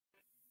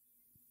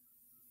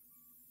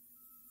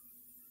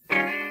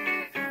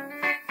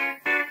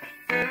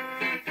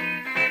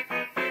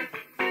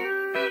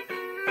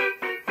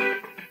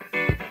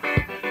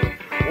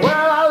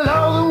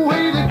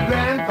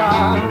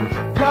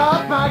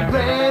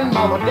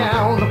mother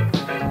down.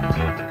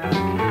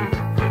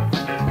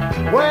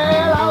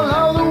 Well, I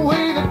love the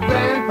way that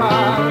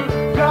Grandpa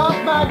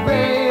dropped my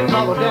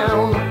grandmother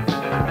down.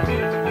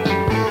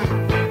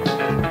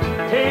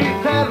 He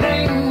said,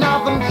 ain't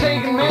nothing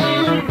shaking me,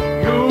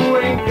 you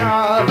ain't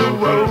got a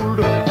road.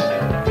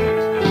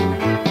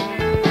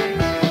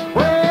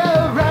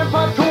 Well,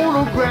 Grandpa told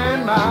her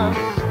Grandma,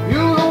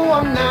 you know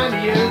I'm 90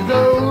 years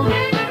old.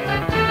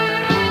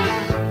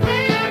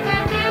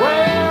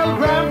 Well,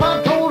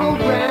 Grandpa told her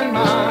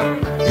Grandma,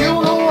 you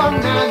know I'm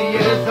 90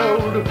 years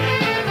old.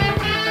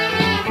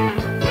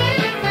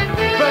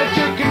 But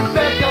you can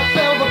bet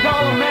yourself a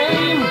dollar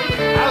name,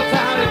 I'll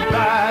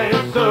satisfy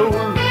your soul.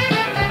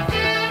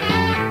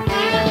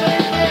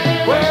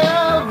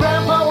 Well,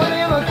 Grandpa went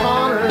in the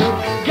corner,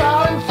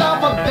 got himself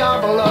a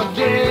double of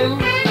gin.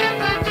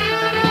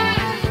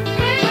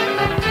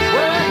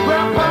 Well,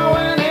 Grandpa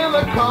went in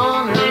the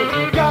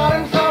corner, got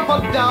himself a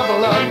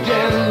double of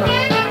gin.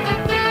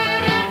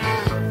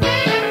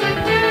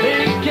 He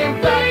came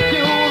back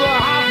to the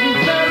house and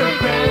said,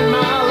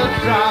 Grandma, let's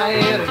try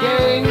it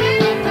again.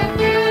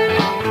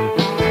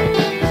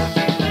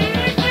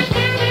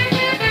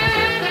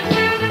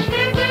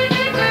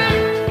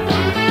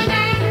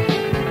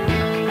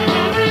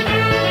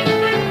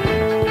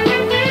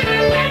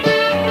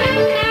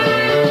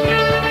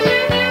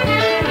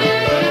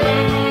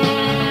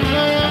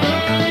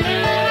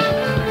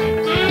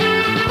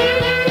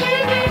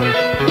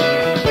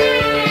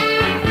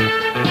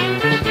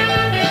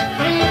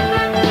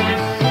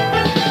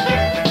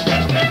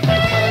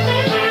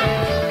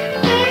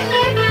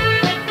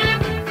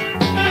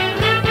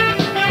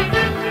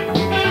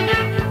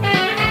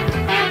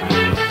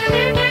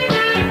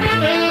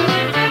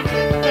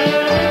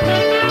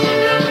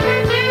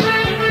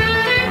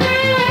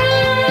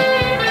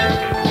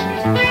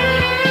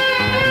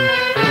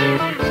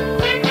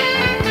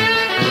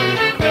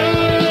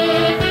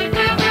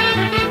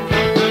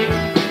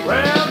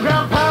 Well,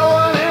 Grandpa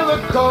went in the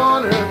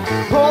corner,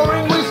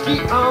 pouring whiskey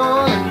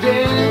on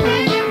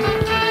again.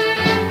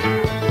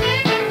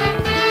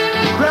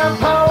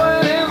 Grandpa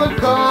went in the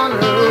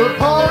corner,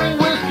 pouring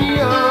whiskey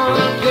on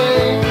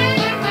again.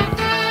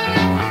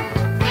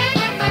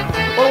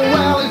 Oh,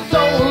 well, his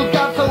soul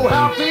got so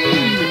healthy,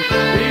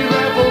 he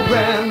ran for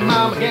Grandma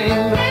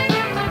again.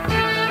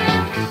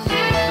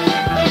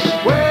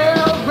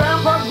 Well,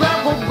 Grandpa ran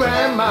for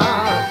Grandma,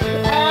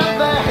 and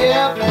they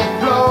hit the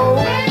floor.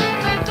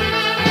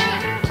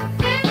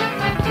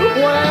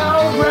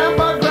 Well,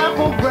 Grandpa ran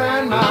for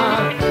Grandma,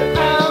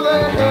 and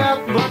they hit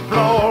the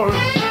floor.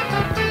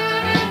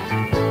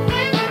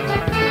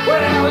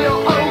 Well,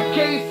 you're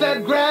okay, said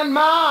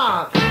Grandma,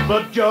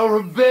 but you're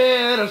a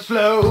bit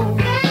slow.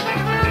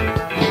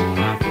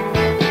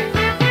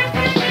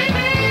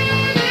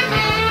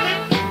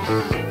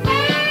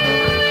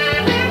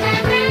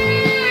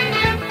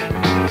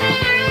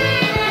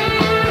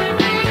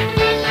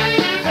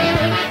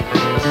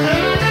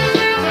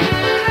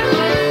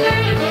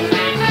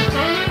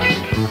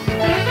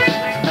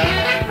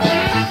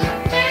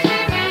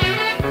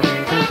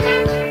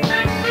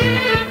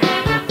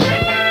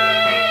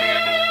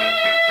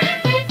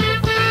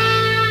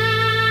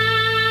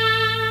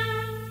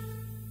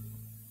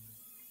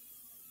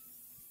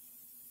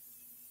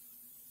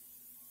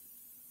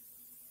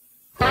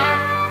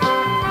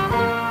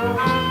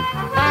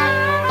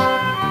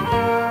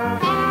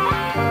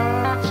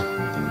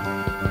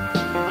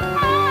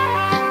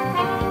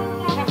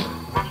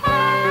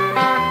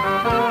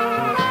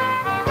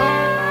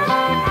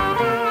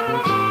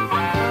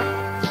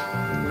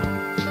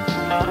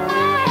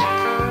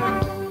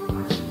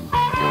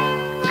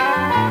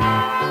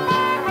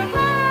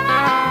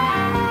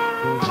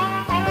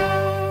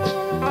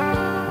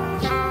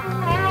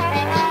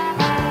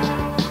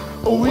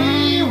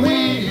 Wee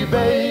wee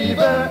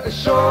baby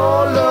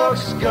sure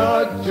looks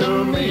good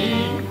to me.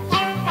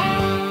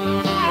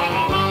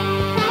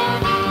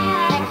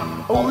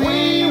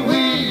 Wee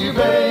wee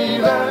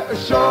baby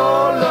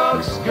sure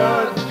looks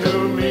good to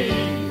me.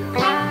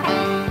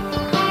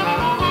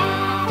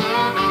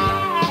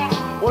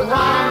 Well,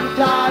 I'm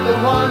tired of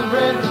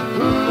wondering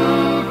who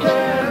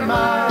can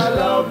my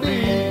love be.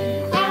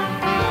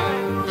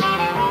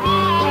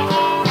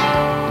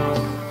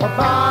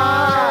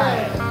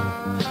 Bye.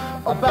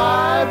 Oh,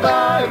 bye,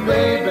 bye,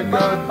 baby,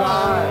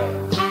 goodbye.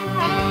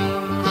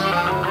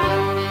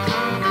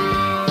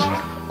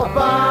 Oh,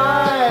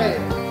 bye.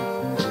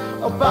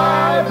 Oh,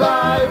 bye,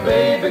 bye,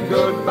 baby,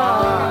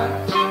 goodbye.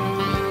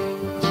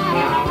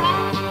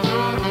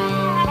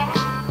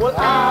 Well,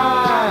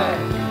 I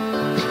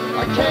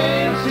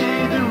can't see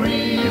the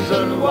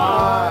reason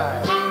why.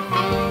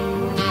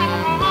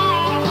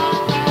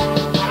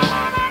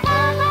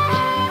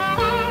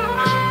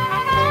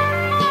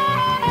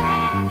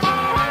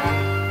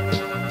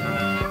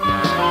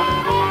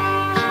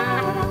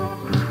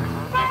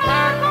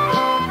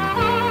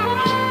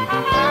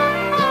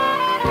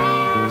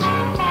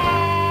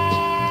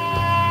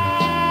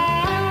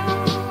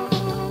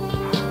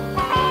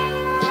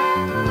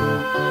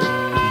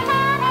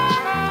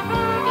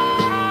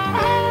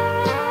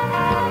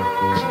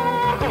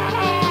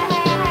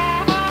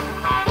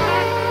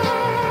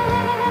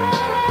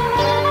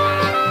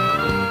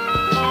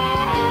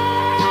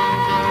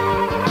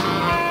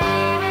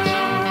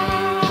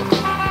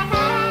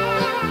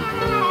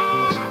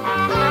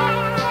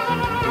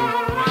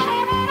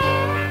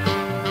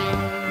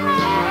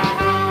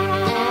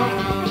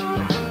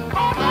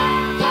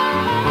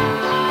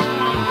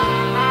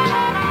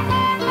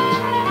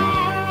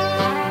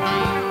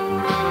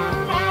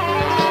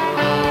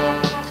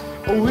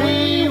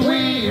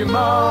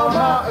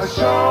 mama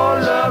sure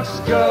looks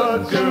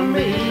good to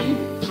me.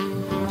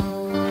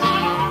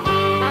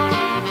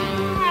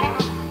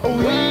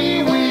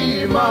 Wee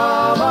wee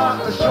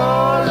mama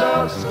sure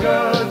looks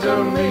good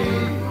to me.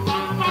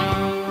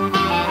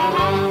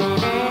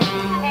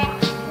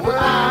 Well,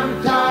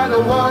 I'm tired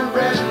of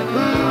wondering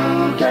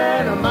who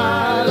can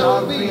my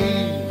love be.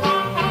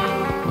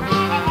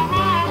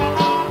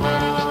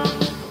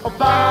 Oh,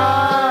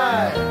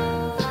 bye,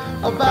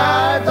 oh,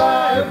 bye,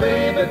 bye,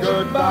 baby,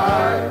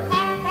 goodbye.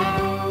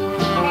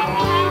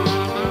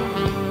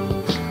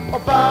 Oh,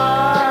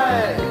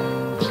 bye,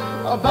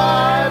 oh,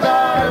 bye,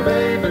 bye,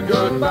 baby,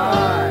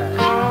 goodbye.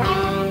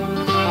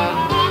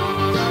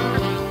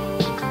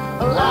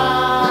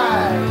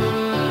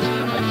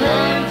 I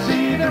can't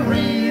see the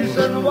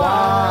reason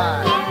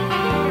why.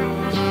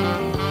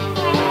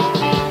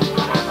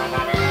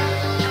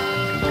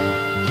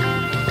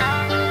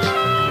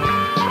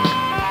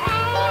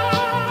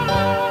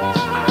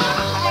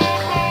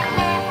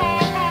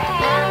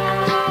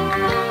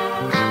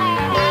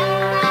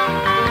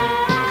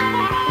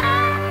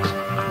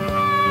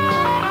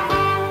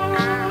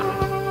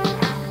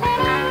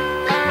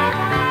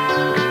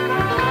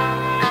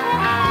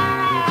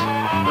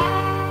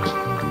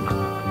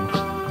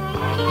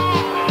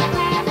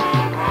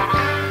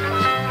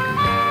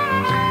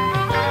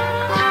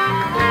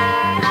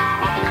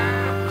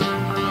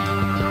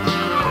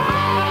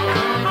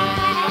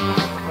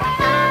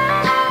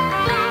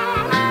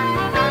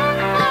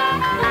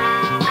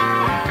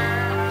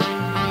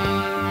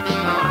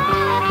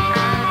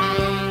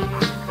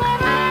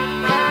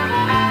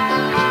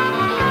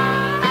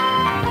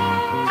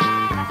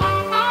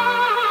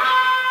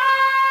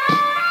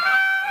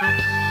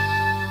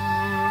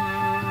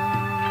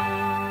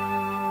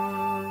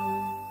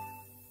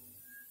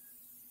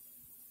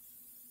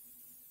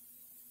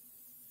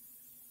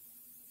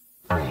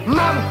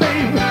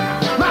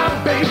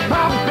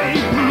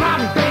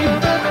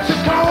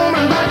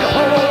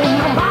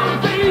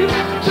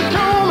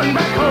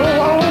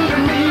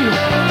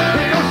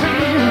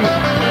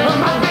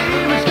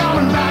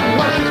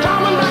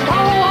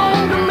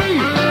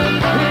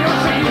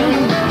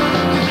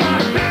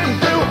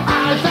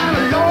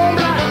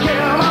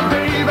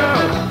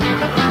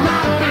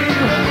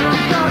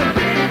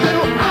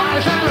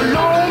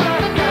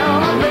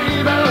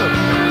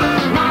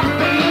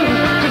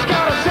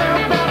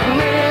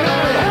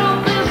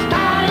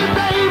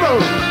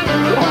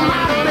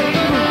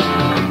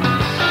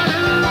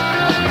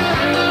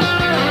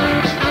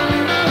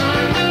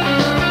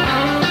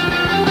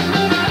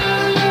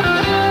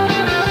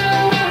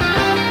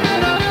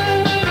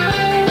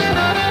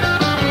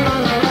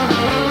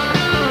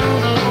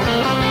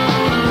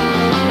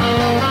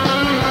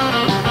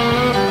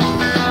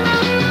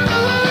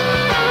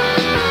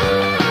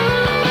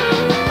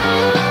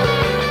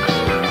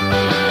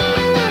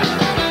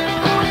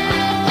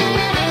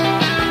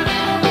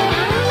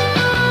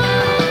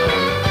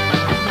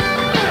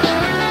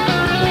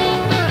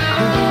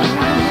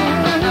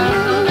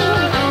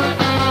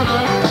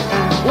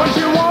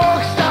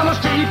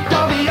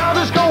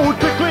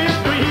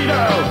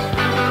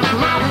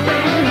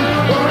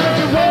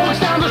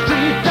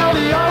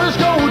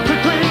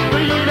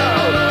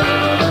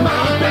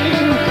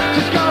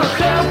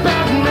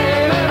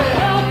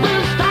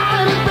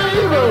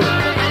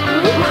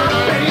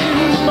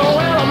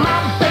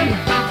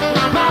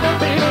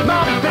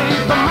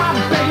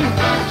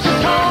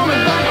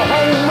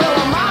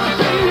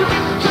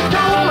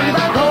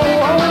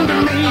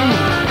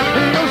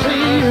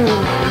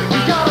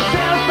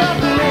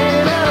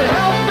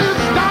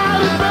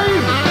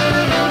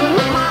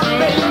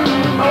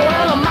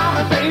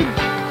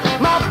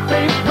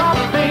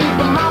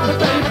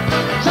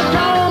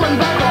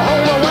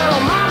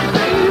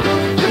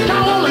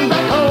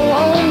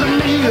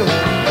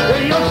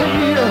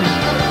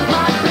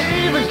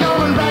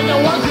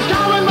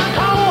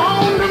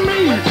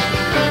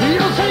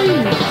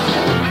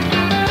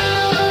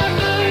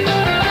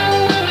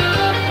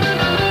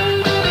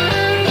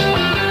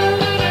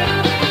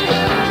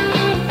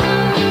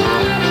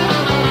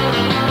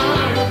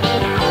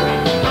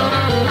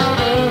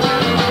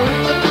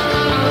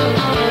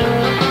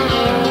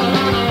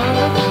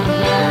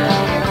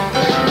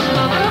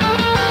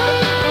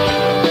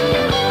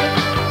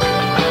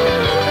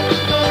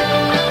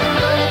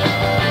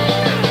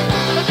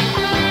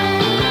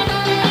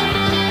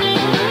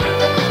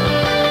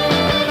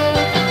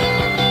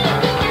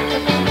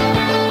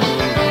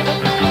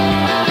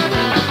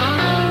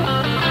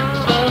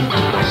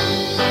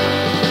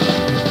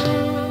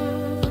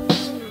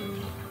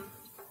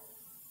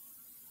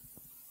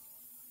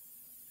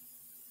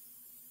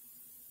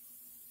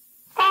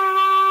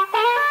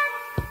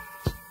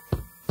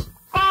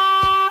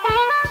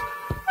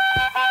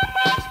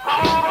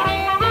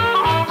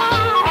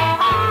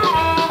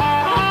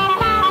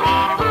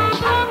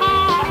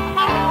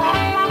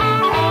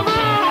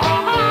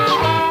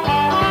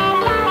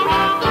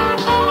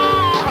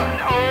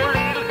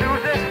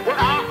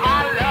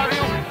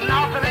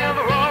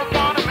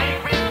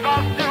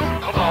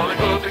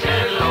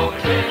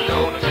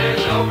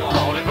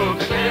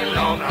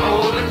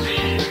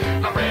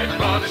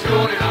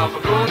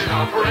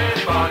 enough for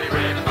anybody.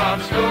 Red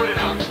spot's good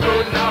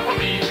enough for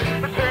me.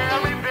 But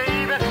tell me,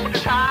 baby, what you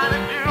trying to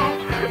do?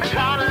 You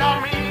trying to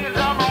love me as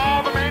I'm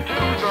all the man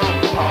too. So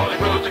Holly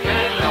puts a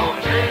kettle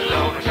on, kettle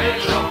on,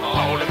 kettle on.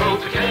 Holly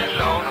puts a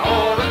kettle on,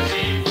 all the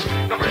tea.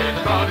 The red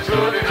spot is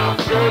good enough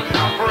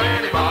for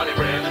anybody.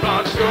 Red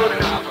spot's good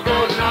enough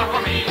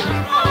for me.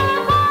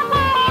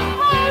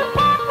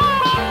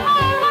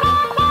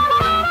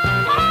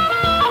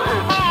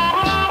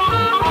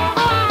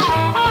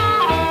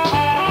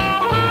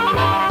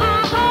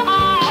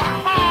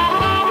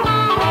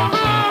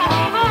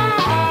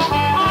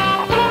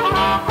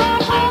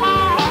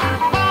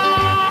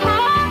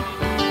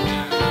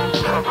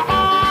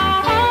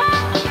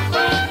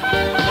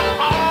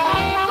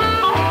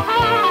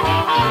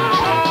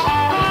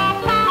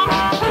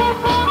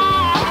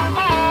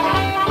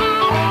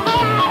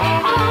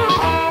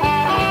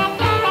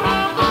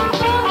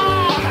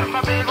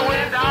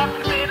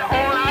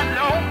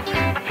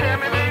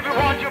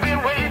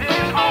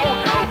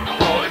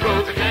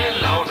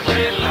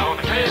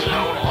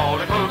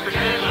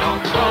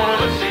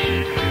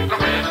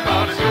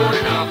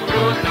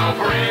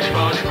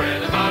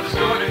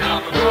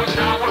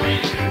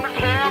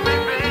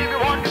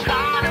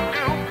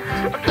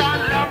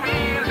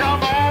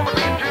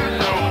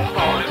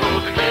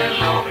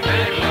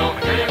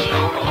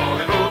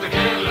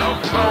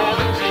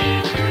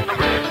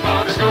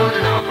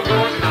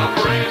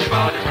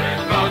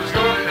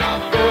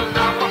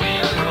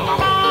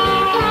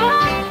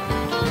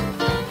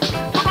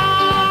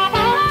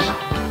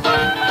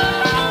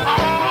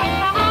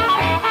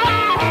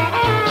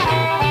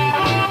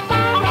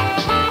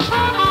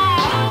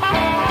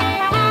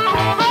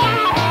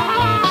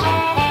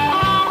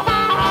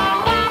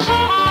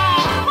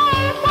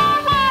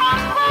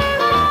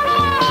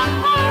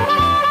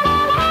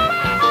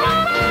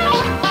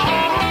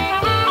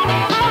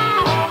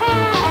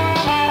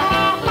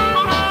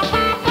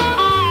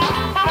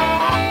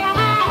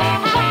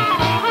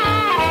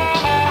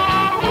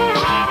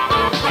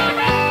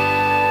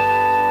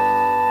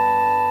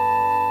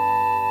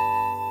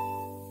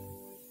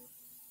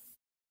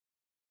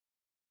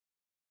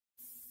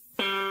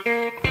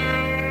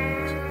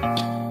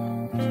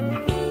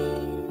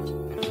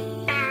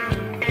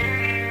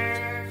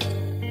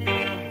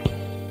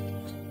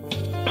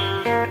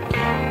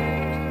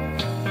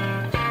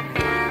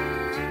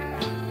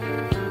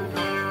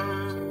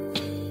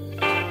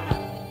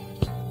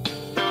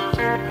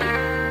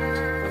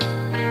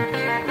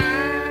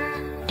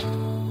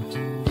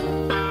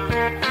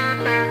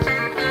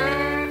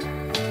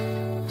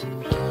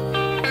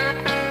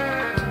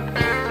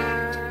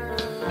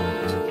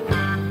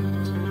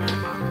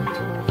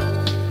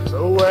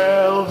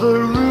 Well, the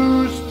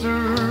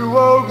rooster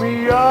woke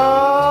me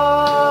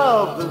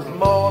up this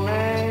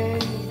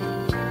morning,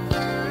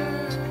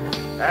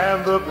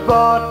 and the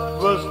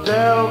pot was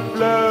still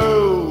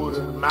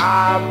floating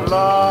my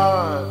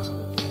blood.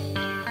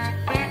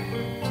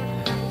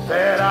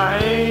 Said I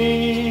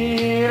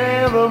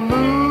ain't in the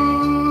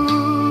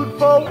mood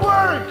for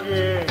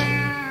working.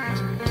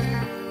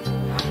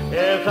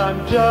 Yes,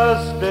 I'm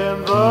just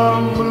in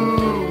the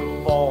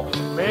mood for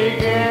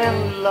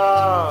making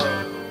love.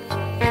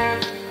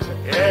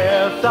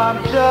 Yes,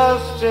 I'm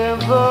just in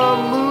the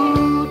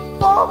mood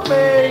for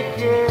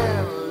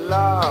making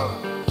love.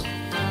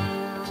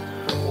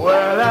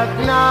 Well,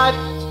 at night,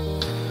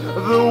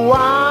 the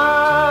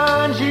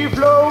wine, she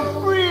flowed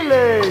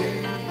freely.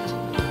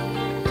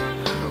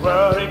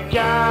 Well, it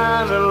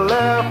kinda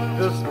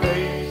left a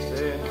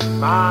space in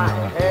my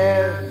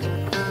head.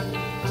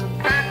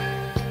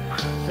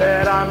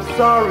 Said, I'm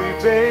sorry,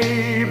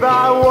 babe,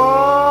 I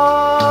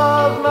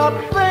was not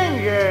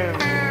thinking.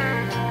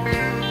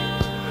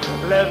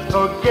 Let's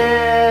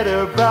forget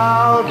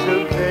about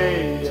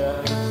today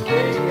and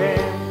stay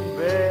in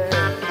bed.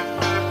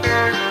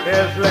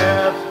 Yes,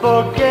 let's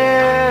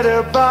forget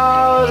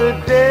about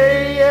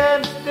today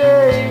and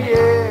stay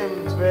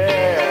in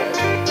bed.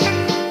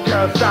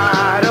 'Cause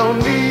I don't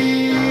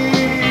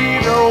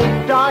need no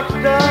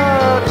doctor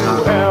to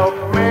help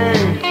me.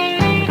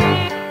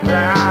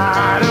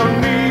 I don't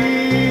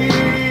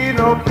need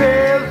no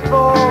pills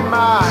for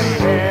my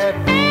head.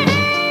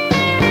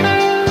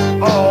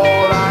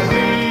 All I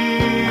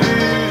need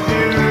is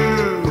you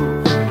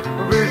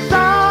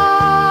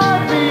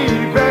beside me,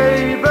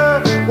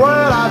 baby.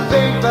 Well, I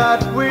think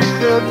that we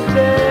should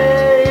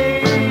stay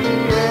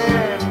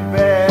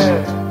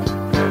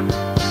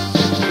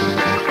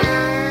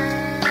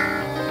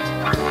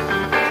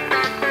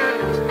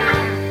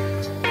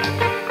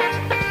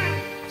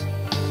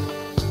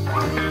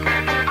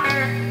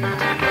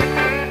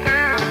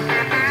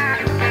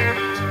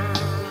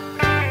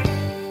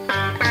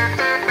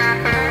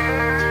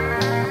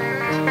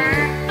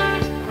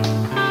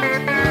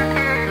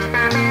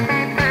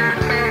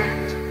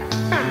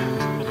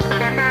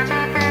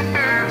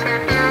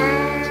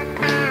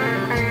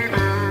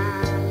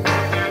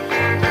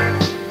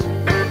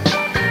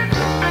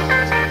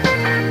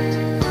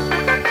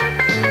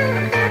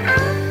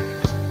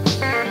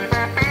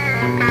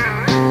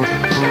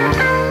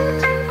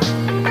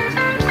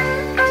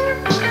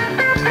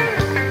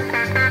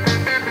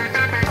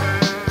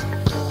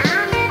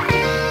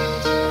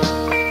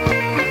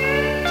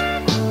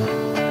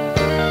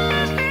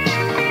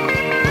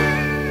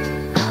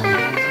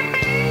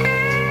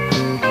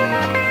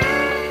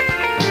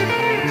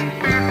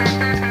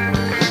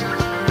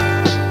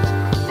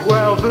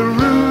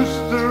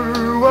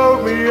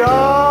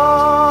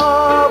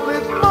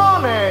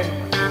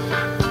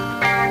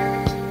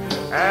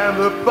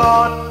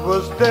what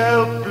was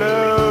still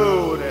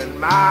flowed in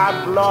my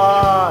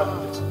blood.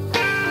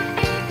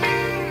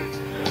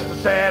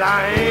 Said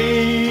I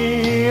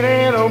ain't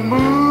in a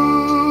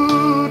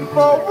mood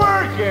for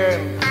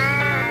working.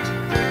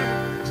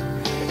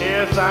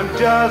 Yes, I'm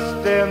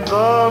just in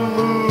the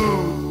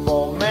mood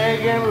for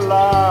making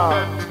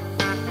love.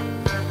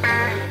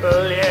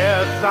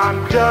 Yes, I'm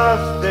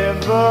just in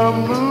the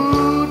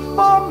mood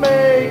for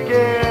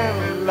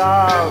making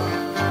love.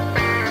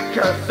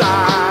 'Cause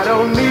I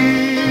don't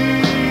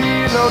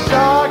need no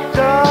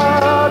doctor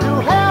to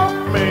help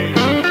me.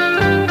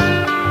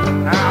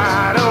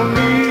 I don't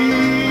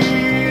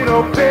need no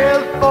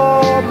pill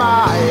for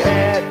my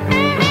head.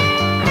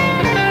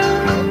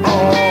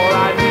 All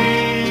I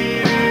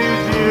need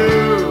is you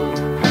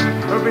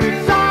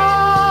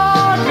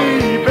beside me,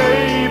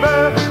 baby.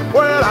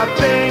 Well, I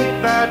think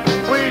that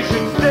we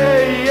should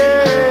stay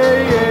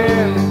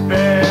in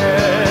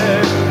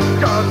bed.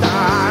 'Cause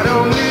I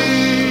don't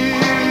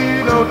need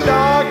no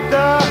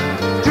doctor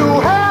to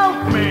help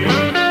me.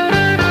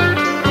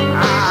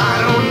 I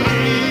don't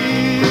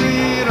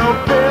need no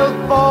pill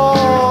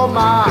for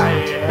my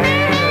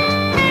head.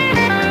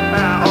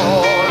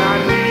 All I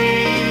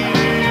need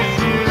is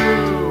you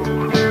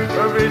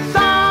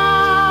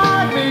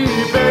beside me,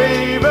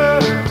 baby.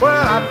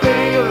 Well, I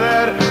think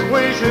that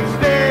we should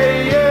stay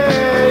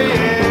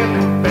in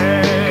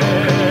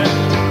bed.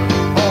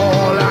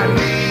 All I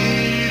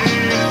need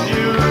is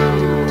you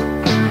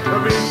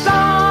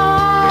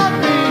beside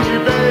me,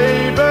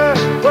 baby.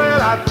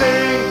 Well, I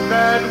think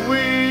that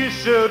we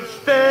should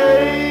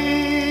stay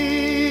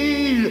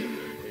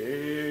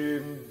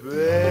in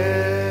bed.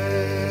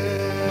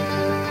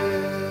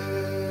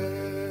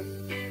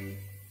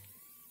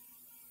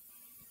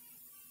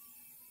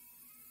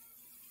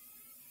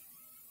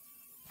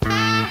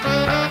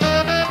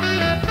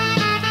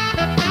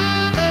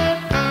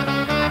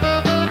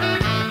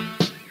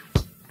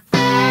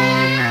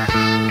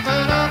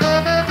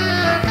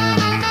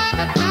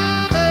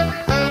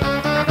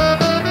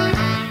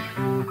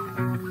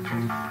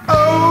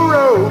 Oh,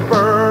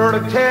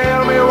 Rover,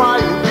 tell me why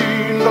you've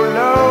been so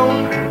alone.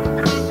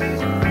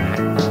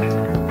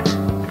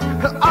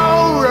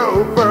 Oh,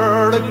 Rover,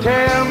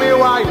 tell me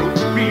why you've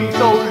been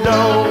so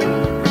alone.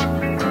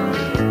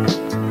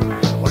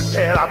 Well,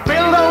 till I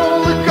build on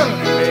the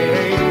country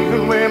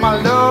with my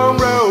long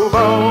robe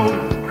on.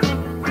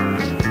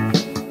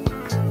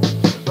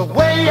 The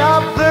way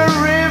up the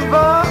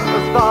river,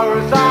 as far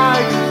as I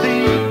can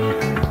see.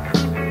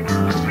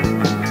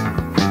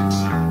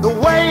 The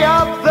way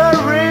up the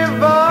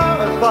river,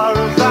 as far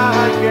as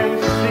I can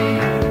see.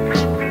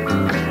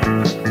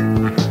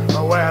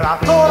 Well, I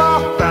thought I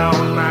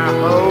found my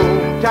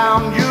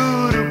hometown you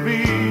to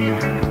be.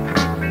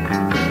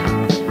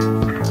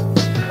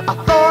 I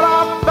thought I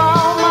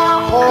found my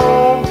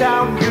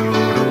hometown you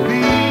to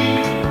be.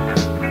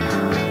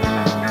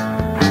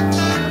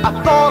 I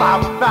thought I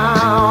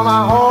found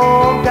my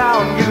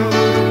hometown you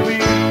to be.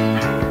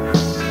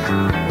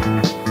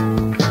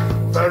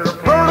 But the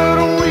bird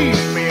don't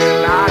leave me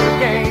and I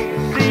can't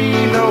see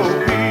no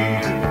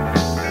beat.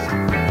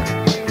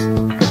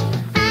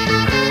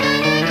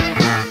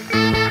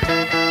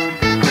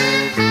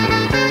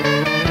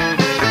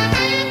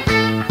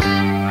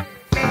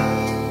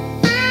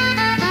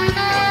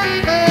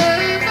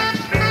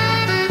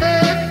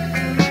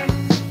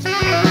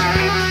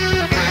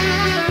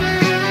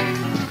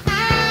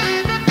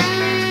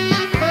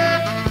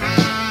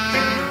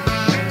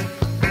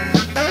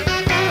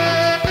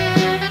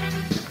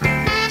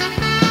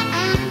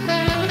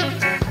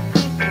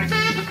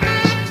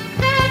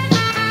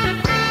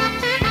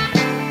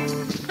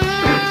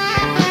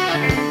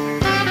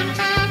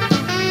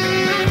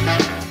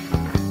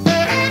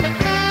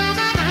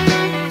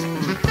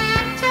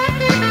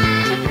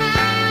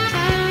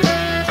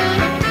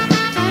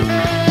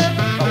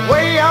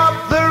 Way up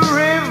the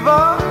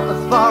river,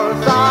 as far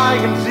as I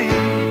can see.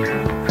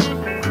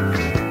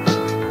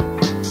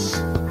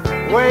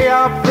 Way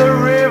up the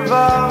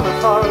river, as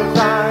far as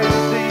I can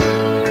see.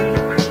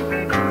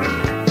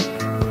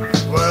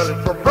 Well,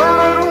 it's a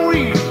bird and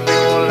weed,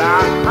 well,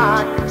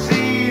 I can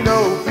see no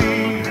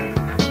beat.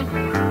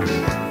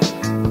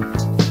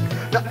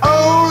 The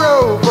old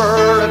Rover,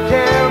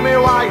 tell me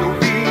why you've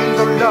been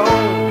so low.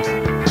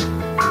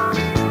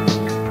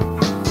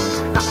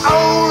 The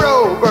old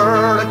Rover,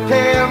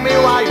 tell me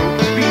why you've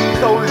been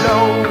so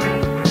low.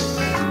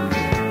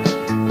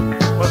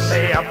 Well,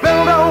 say I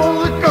built on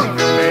the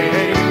country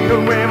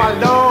with my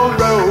long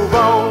robe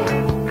on.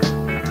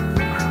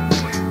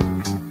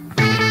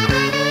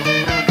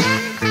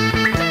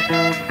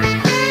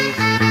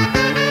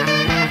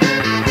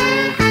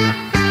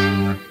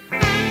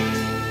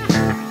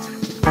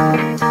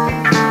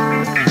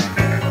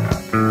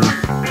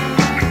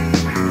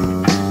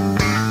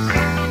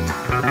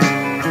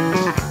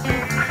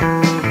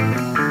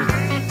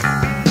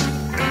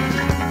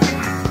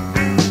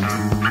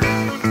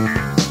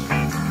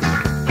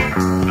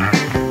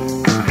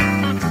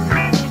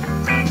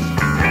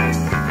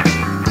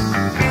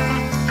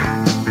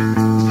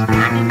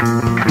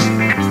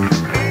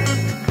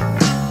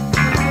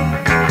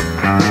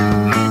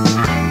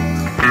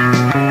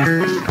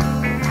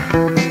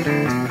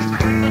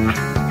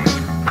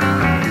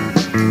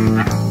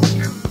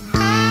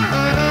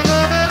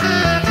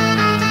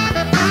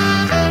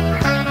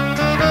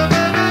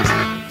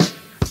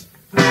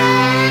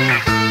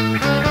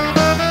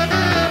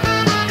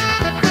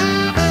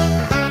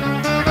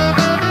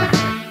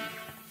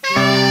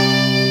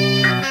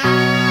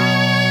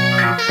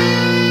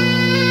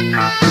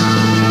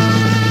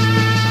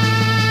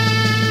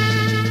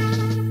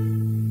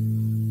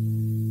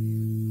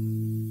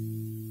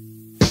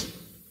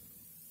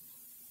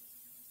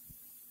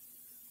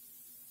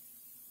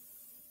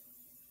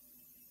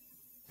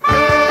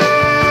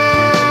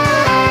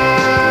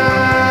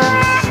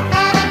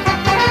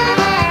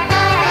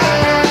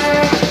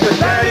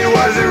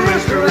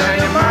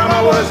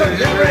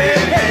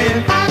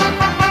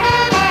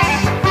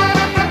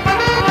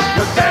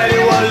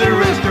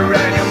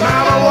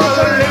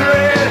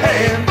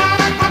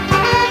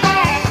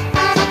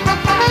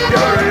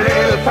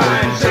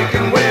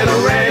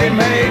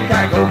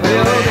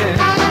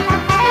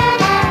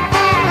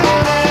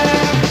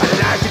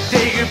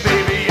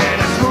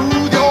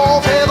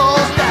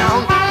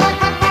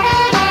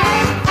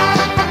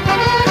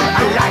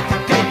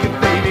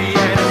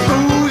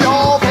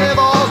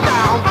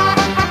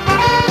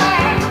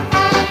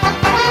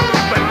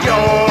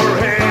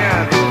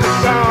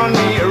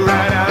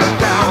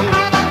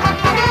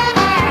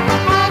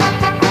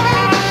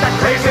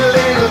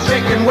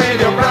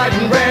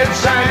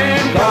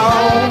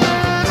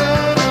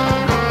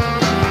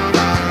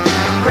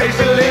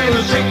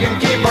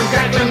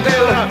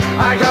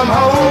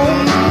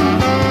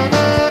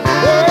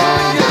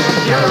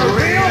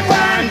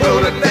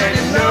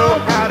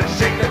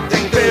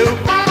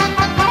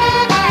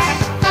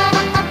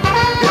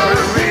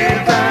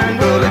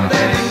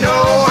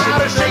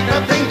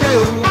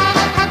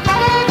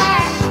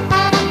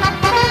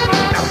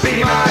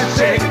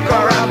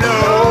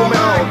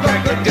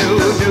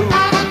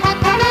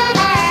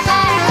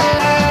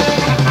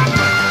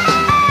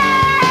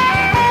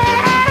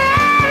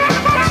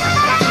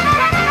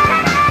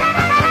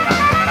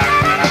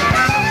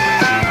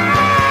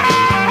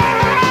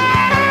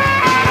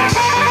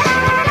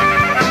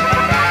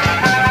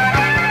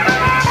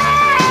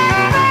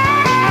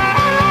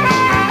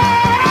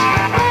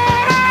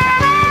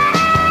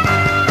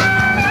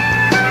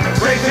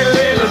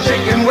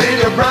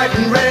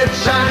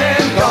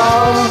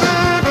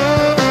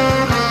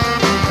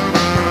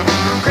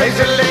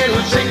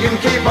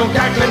 keep on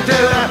cackling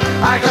till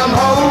I come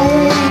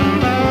home.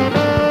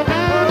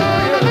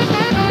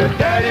 Your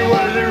daddy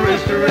was a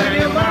rooster and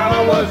your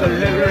mama was a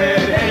little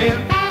red hen.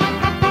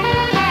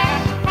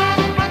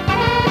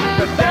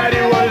 Your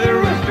daddy was a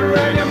rooster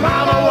and your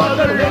mama was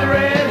a little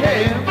red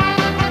hen.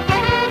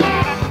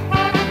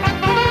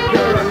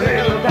 You're a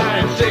little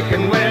tiny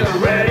chicken with a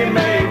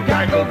ready-made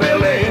cackle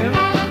built in.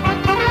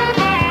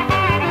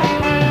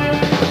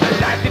 I'd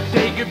like to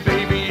take your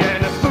baby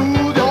and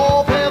smooth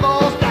your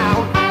feathers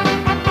down.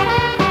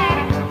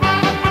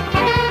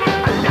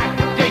 I'd like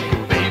to take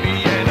your baby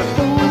and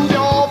smooth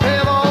your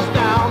feathers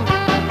down.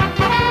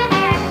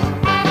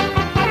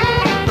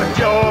 But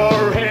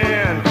your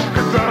hand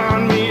could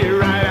run me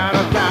right out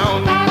of town.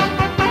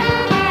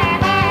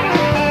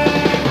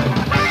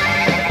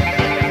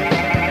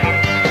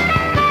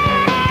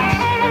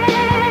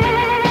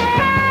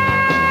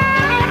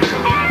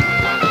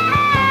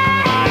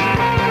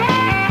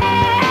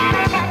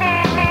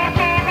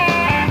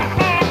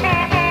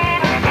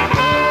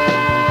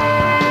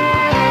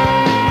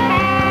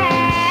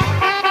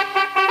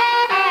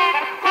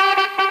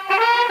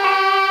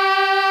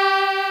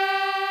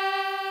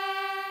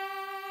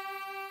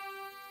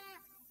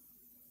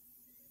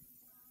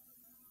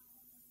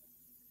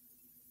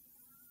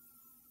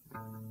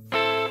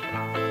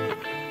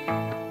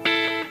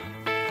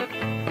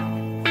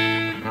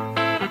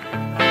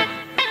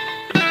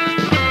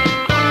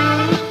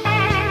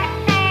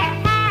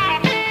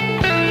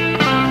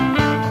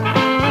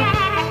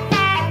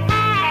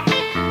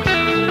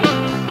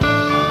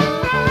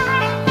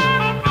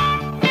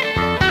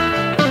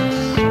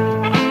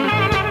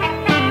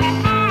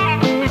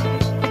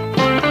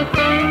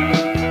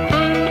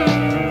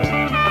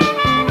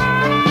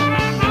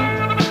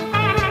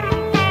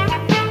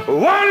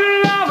 One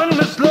loving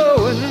is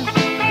blowing,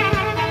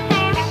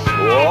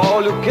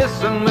 all you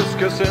kissing is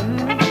kissing.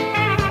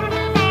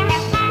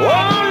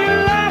 All you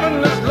loving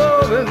is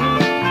loving,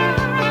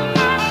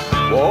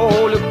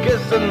 all you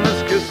kissing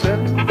is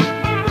kissing.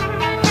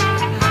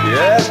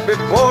 Yes,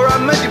 before I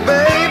met you,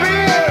 baby,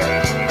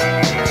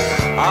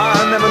 I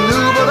never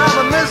knew what I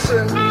was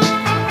missing.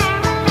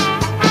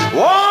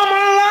 Warm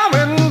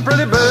loving,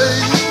 pretty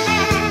babe.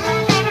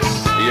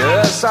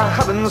 Yes, I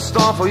have in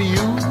store for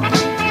you.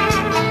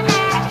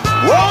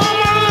 Warm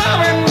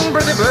loving,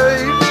 pretty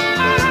babe.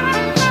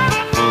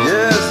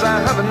 Yes, I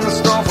have in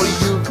store for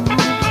you.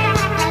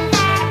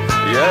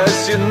 Yes,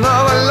 you know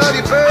I love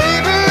you, babe.